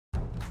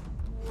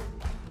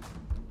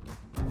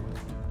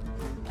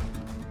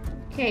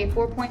Okay,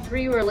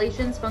 4.3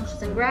 relations,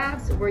 functions, and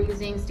graphs. We're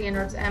using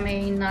standards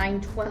MA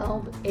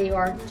 912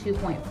 AR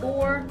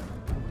 2.4,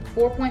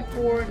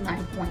 4.4,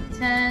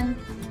 9.10,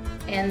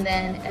 and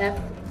then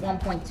F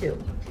 1.2.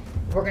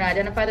 We're going to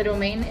identify the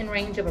domain and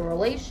range of a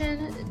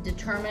relation,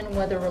 determine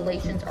whether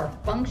relations are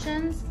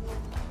functions,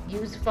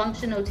 use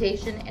function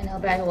notation and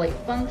evaluate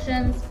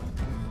functions,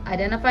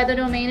 identify the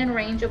domain and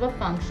range of a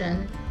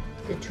function,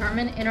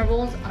 determine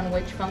intervals on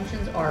which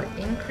functions are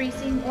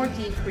increasing or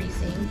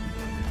decreasing,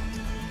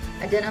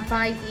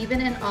 identify even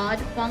and odd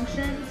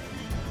functions,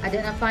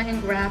 identify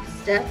and graph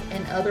step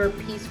and other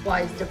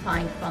piecewise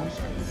defined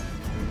functions.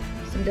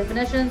 Some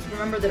definitions: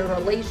 remember that a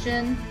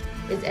relation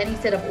is any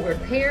set of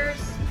ordered pairs.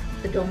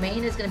 The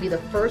domain is going to be the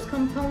first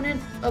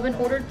component of an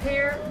ordered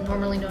pair,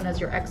 normally known as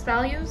your x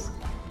values.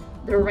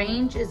 The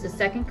range is the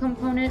second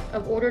component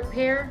of ordered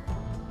pair,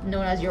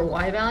 known as your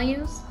y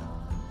values.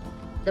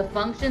 The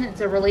function,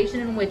 it's a relation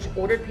in which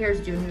ordered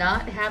pairs do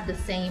not have the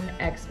same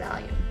x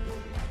value.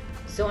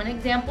 So in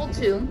example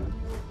 2,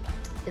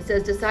 it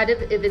says decide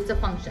if it's a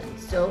function.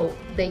 So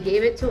they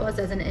gave it to us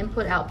as an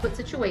input-output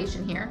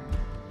situation here.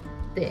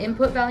 The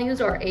input values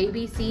are a,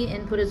 b, c.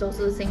 Input is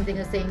also the same thing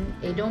as saying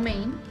a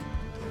domain.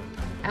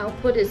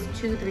 Output is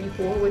 2, 3,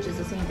 4, which is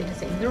the same thing as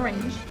saying the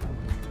range.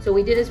 So what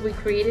we did is we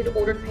created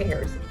ordered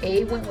pairs.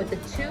 A went with the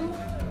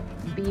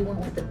 2, B went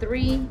with the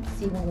 3,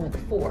 C went with the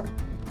 4.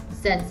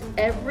 Since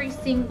every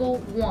single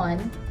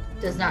one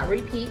does not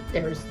repeat,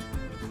 there's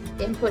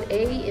input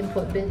A,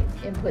 input B,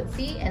 input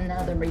C, and none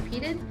of them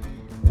repeated,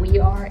 we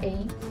are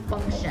a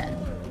function.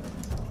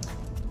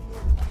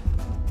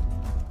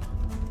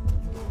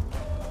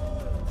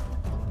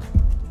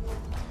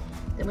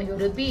 Then we go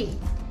to B.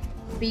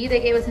 B, they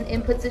gave us an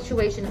input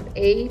situation of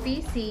A,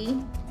 B,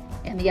 C,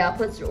 and the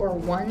outputs are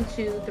 1,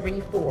 2,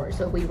 3, 4.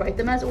 So we write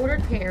them as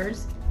ordered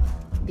pairs.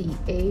 The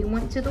A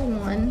went to the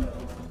 1,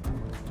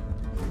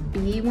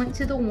 B went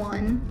to the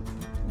 1,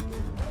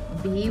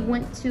 B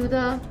went to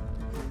the,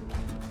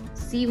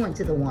 C went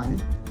to the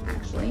 1,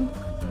 actually.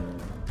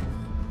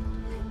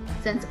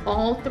 Since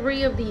all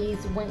three of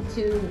these went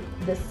to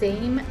the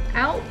same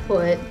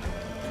output,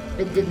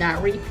 but did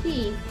not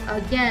repeat,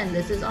 again,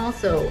 this is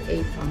also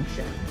a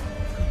function.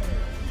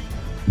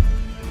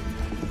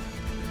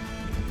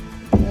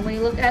 When we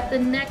look at the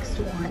next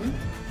one,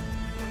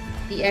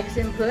 the x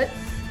inputs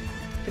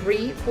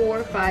 3,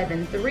 4, 5,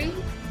 and 3.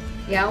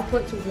 The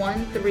outputs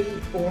 1, 3,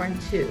 4,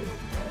 and 2.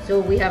 So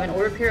we have an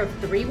ordered pair of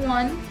 3,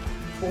 1,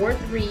 4,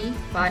 3,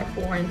 5,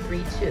 4, and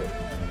 3, 2.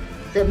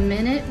 The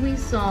minute we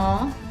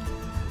saw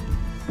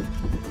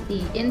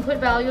the input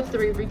value of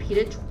 3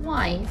 repeated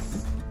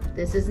twice,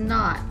 this is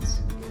not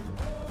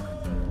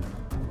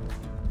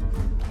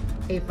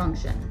a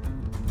function.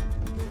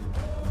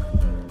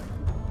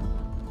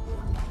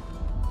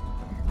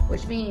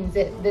 Which means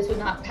that this would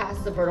not pass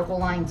the vertical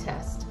line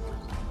test.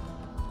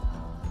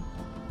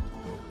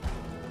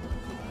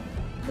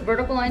 The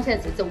vertical line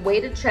test is a way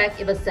to check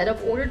if a set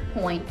of ordered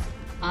points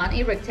on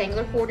a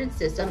rectangular coordinate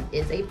system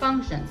is a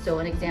function. So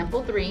in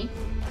example 3,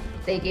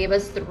 they gave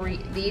us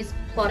these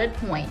plotted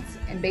points.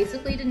 And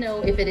basically to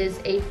know if it is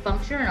a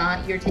function or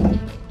not, you can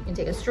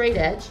take a straight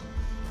edge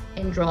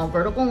and draw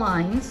vertical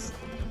lines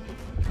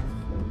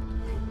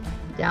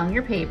down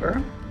your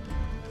paper.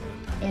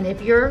 And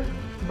if your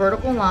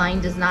vertical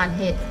line does not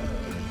hit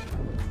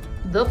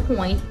the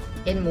point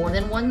in more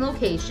than one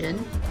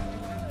location,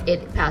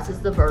 it passes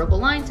the vertical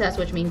line test,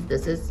 which means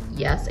this is,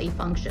 yes, a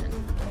function.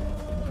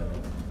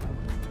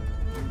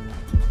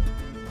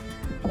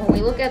 When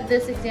we look at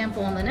this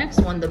example on the next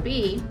one, the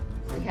B,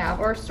 we have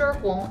our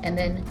circle, and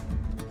then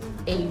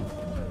a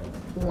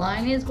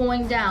line is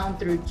going down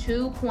through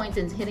 2 points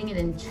and hitting it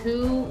in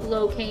 2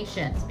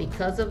 locations.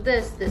 Because of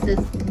this, this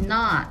is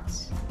not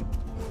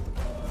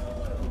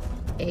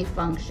a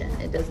function.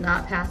 It does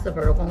not pass the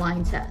vertical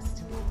line test.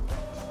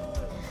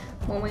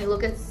 When we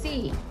look at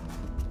C,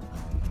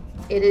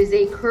 it is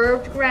a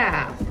curved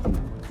graph,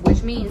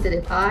 which means that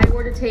if I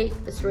were to take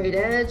a straight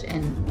edge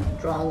and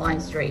draw a line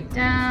straight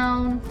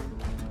down,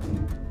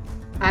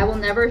 I will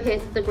never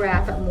hit the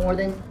graph at more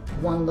than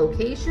one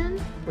location,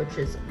 which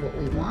is what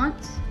we want.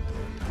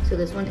 So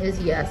this one is,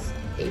 yes,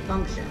 a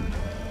function.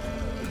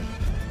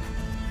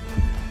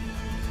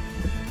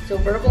 So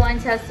vertical line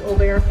tests will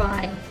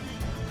verify.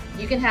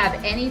 You can have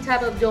any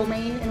type of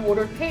domain and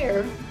ordered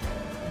pair,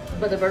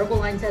 but the vertical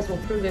line test will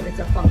prove if it's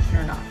a function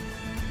or not.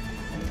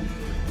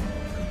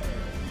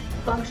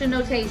 Function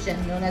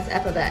notation, known as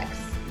f of x.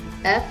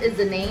 F is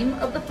the name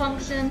of the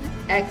function,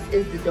 x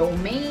is the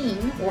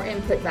domain or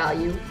input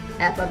value,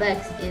 f of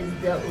x is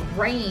the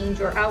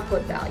range or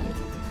output value.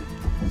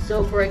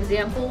 So for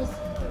examples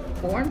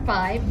 4 and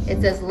 5,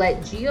 it says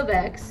let g of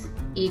x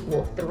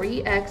equal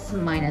 3x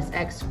minus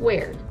x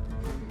squared.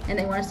 And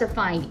they want us to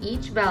find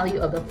each value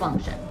of the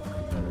function.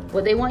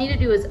 What they want you to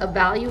do is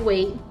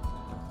evaluate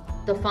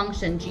the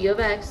function g of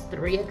x,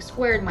 3x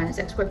squared minus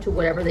x squared, to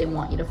whatever they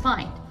want you to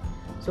find.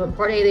 So in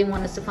part A, they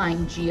want us to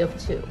find g of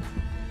 2.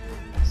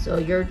 So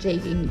you're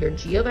taking your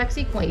g of x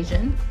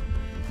equation,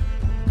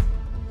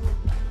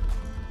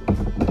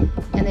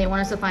 and they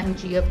want us to find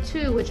g of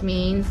 2, which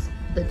means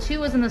the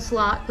 2 is in the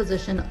slot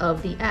position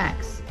of the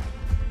x.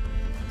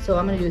 So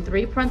I'm going to do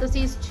 3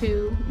 parentheses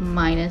 2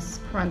 minus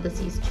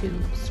parentheses 2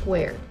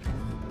 squared.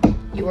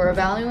 You are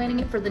evaluating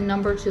it for the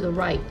number to the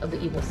right of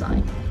the equal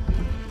sign.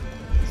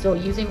 So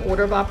using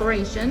order of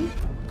operation,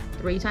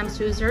 3 times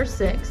 2 is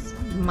 6,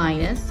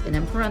 minus, and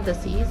in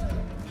parentheses,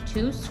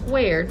 2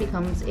 squared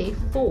becomes a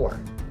 4.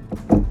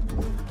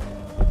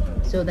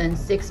 So then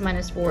 6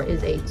 minus 4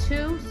 is a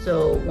 2.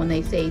 So when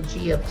they say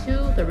g of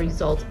 2, the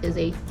result is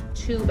a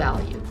 2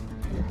 value.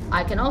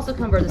 I can also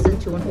convert this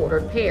into an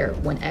ordered pair.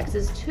 When x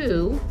is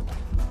 2,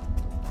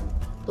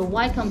 the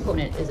y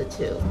component is a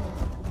 2.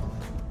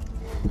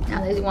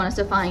 Now they want us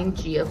to find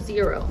g of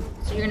 0.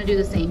 So you're going to do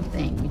the same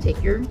thing. You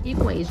take your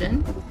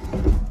equation,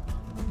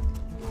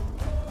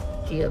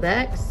 g of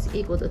x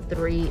equal to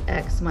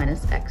 3x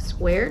minus x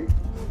squared.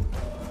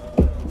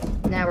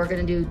 Now we're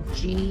going to do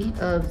g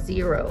of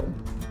 0.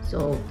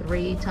 So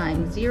 3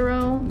 times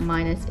 0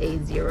 minus a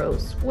 0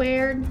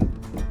 squared.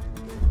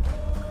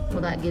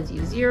 Well, that gives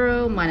you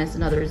 0 minus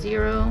another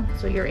 0.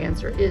 So your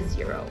answer is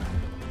 0.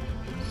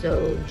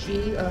 So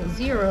g of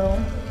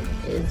 0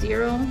 is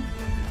 0.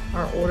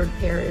 Our ordered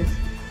pair is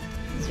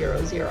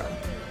 0, 0.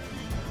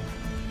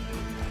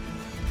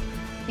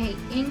 Okay,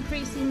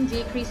 increasing,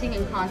 decreasing,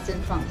 and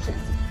constant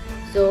functions.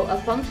 So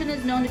a function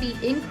is known to be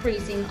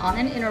increasing on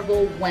an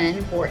interval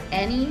when for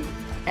any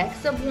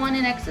x of 1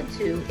 and x of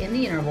 2 in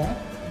the interval,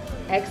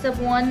 x of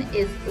 1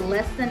 is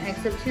less than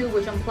x of 2,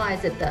 which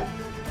implies that the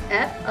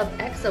f of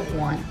x of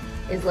 1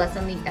 is less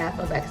than the f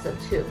of x of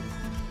 2.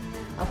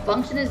 A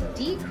function is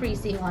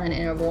decreasing on an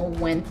interval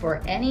when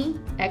for any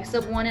x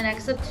of 1 and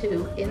x of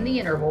 2 in the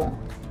interval,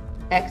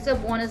 x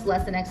of 1 is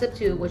less than x of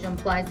 2, which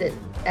implies that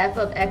f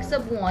of x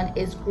of 1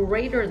 is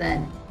greater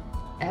than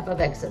f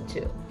of x of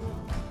 2.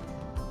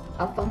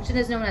 A function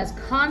is known as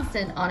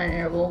constant on an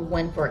interval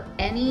when for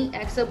any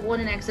x of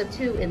 1 and x of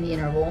 2 in the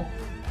interval,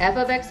 f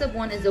of x of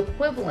 1 is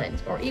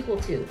equivalent or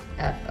equal to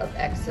f of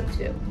x of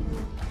 2.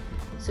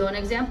 So in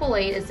example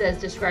 8, it says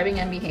describing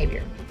end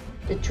behavior.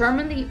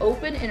 Determine the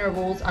open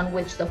intervals on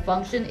which the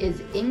function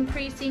is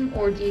increasing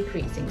or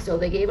decreasing. So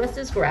they gave us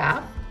this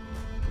graph,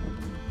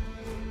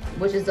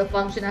 which is the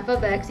function f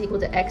of x equal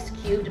to x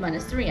cubed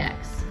minus 3x.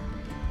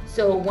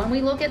 So when we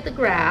look at the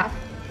graph,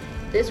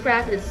 this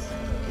graph is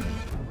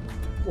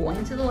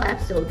going to the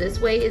left, so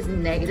this way is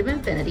negative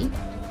infinity.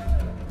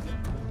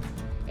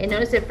 And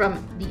notice that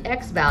from the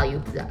x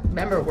value,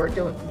 remember we're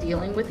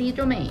dealing with the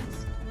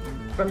domains,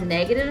 from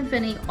negative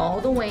infinity all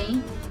the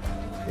way,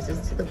 this is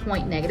to the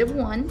point negative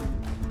 1,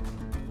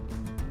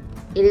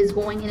 it is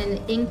going in an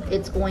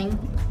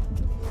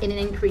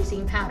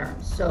increasing pattern.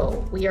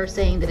 So we are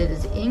saying that it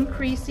is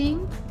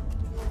increasing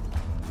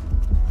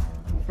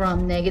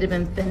from negative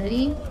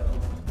infinity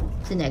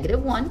to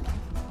negative 1.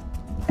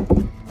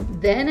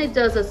 Then it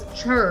does a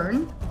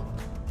churn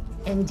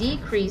and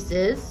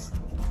decreases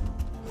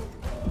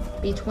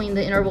between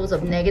the intervals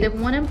of negative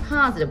 1 and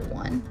positive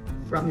 1,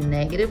 from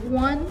negative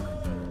 1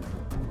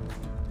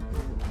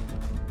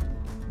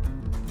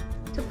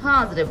 to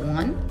positive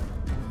 1.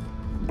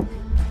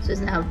 So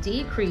it's now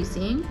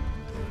decreasing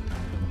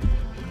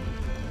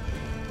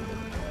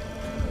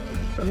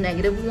from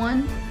negative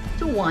 1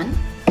 to 1.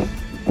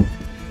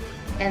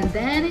 And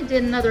then it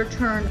did another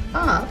turn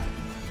up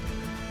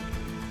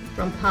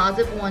from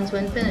positive 1 to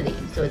infinity.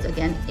 So it's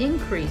again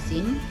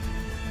increasing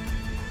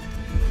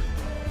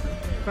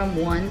from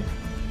 1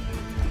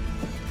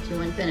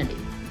 to infinity.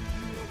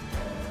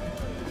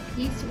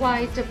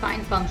 Piecewise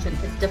defined function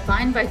is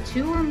defined by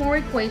 2 or more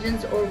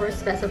equations over a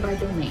specified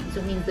domain. So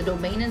it means the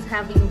domain is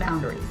having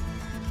boundaries.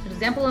 So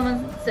example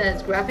 11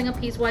 says graphing a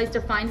piecewise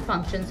defined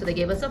function. So they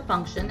gave us a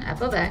function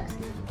f of x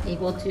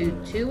equal to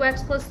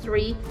 2x plus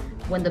 3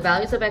 when the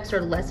values of x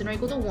are less than or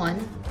equal to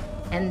 1,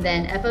 and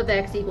then f of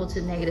x equal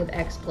to negative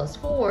x plus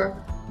 4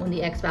 when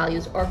the x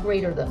values are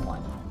greater than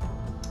 1.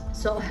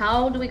 So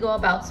how do we go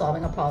about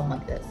solving a problem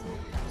like this?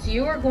 So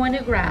you are going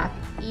to graph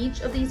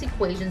each of these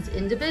equations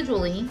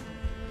individually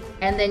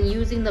and then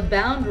using the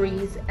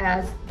boundaries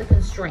as the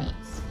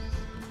constraints.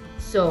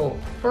 So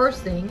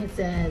first thing, it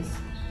says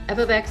f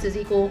of x is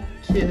equal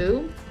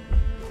to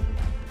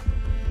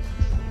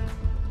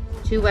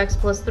 2x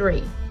plus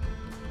 3.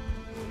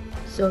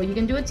 So you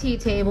can do a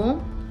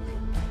t-table.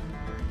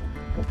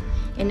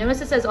 And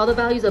notice it says all the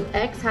values of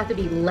x have to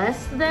be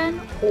less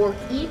than or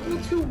equal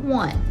to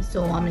 1.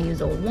 So I'm going to use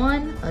a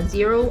 1, a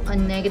 0, a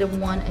negative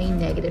 1, a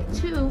negative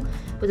 2.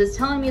 But it's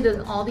telling me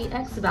that all the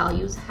x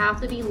values have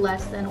to be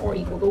less than or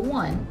equal to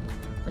 1,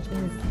 which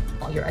means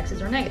all your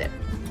x's are negative.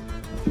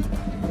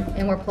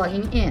 And we're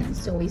plugging in.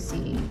 So we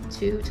see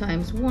 2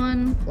 times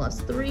 1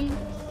 plus 3.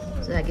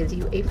 So that gives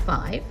you a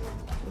 5.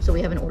 So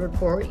we have an ordered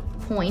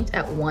point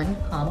at 1,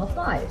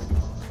 5.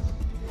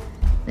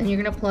 Then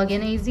you're going to plug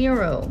in a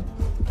 0.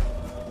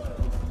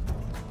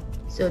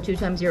 So 2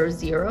 times 0 is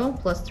 0,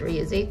 plus 3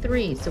 is a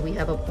 3. So we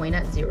have a point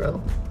at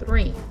 0,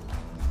 3.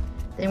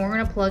 Then we're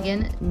going to plug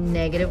in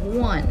negative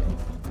 1.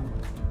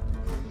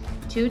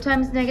 2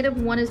 times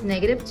negative 1 is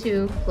negative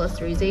 2, plus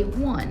 3 is a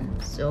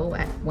 1. So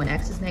when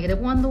x is negative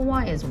 1, the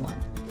y is 1.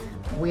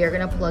 we are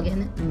going to plug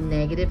in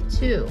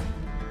 -2.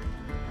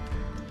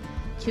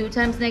 2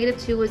 times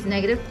 -2 is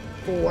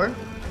 -4,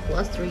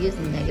 plus 3 is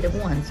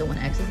 -1. So when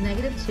x is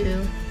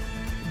 -2,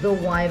 the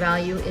y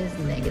value is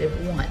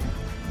 -1.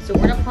 So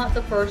we're going to plot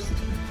the first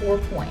 4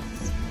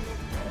 points.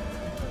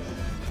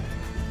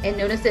 And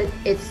notice that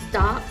it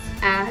stops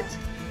at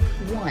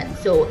 1.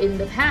 So in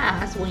the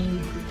past, when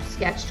you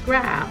sketched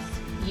graphs,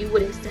 you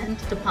would extend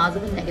to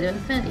positive and negative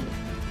infinity.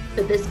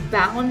 But this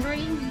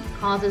boundary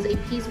causes a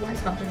piecewise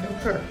function to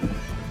occur.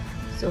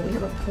 So we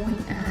have a point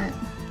at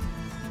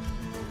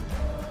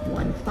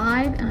 1,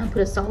 5, and I'll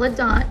put a solid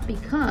dot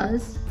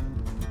because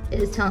it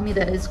is telling me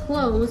that it's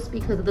closed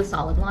because of the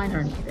solid line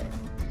underneath it.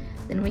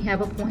 Then we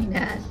have a point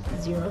at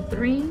 0,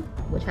 3,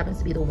 which happens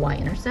to be the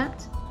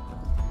y-intercept.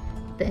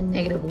 Then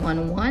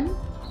 -1, 1.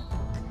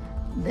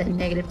 Then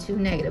 -2,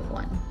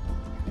 -1.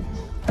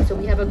 So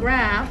we have a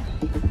graph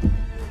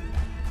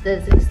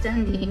that's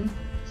extending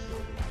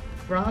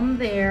from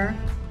there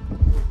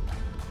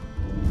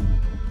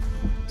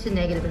to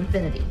negative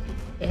infinity.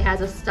 It has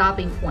a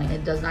stopping point.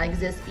 It does not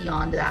exist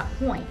beyond that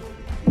point.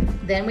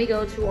 Then we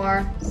go to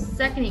our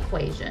second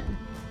equation.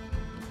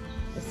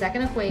 The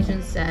second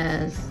equation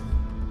says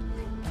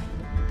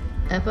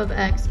f of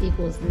x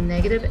equals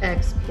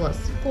 -x plus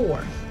 4.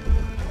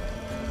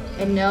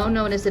 And now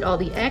notice that all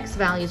the x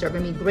values are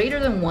going to be greater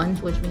than 1,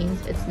 which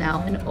means it's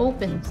now an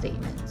open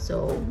statement.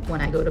 So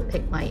when I go to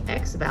pick my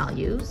x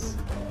values,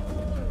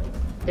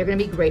 they're going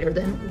to be greater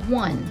than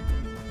 1.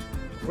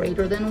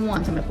 Greater than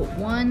 1. So I'm going to put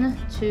 1,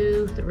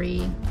 2,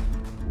 3,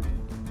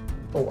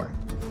 4.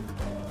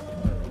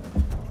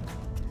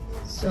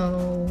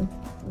 So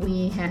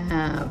we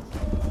have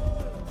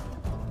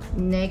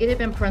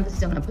negative in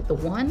parentheses. I'm going to put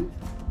the 1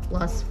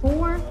 plus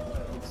 4.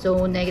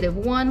 So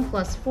 -1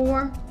 plus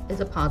 4 is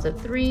a positive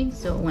 3.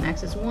 So when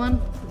x is 1,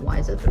 y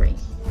is a 3.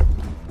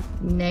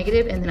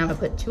 Negative, and then I'm going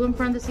to put 2 in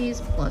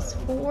parentheses plus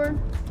 4.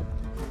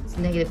 It's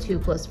 -2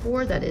 plus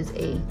 4. That is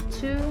a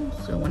 2.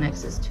 So when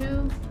x is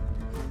 2,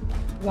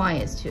 y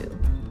is 2.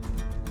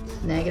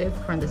 Negative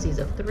parentheses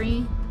of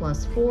 3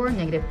 plus 4.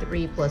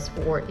 -3 plus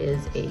 4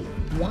 is a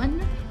 1.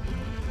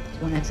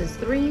 So when x is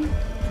 3,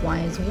 y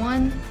is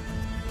 1.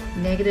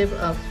 Negative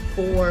of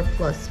 4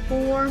 plus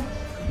 4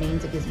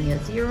 means it gives me a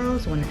 0.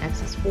 So when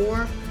x is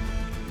 4,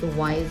 the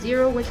y is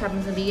 0, which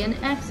happens to be an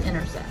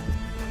x-intercept.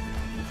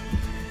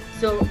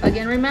 So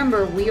again,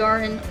 remember, we are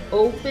an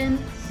open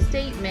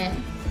statement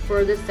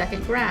for the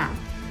second graph.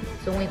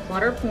 So when we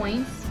plot our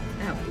points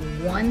at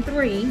 1,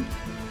 3,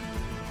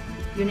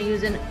 you're going to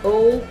use an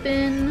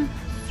open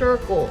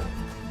circle.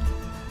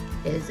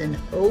 It is an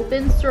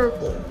open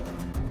circle.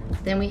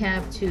 Then we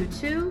have 2,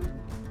 2,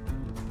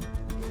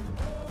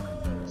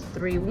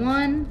 3,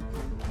 1,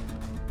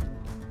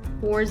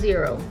 4,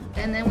 0.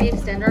 And then we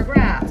extend our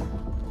graph.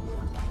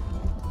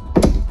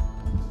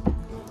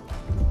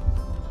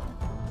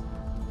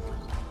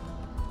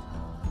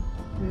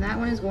 And that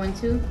one is going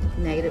to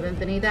negative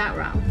infinity that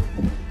route.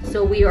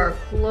 So we are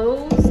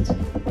closed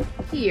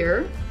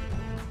here.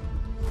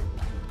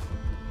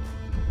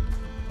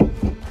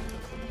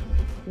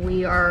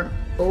 We are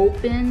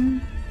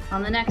open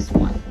on the next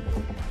one,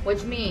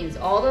 which means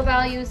all the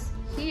values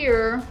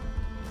here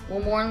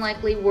will more than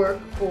likely work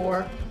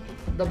for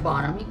the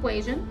bottom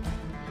equation,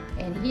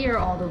 and here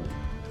all the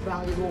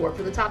values will work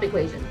for the top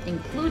equation,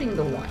 including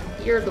the 1.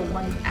 Here the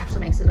 1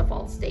 actually makes it a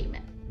false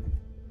statement.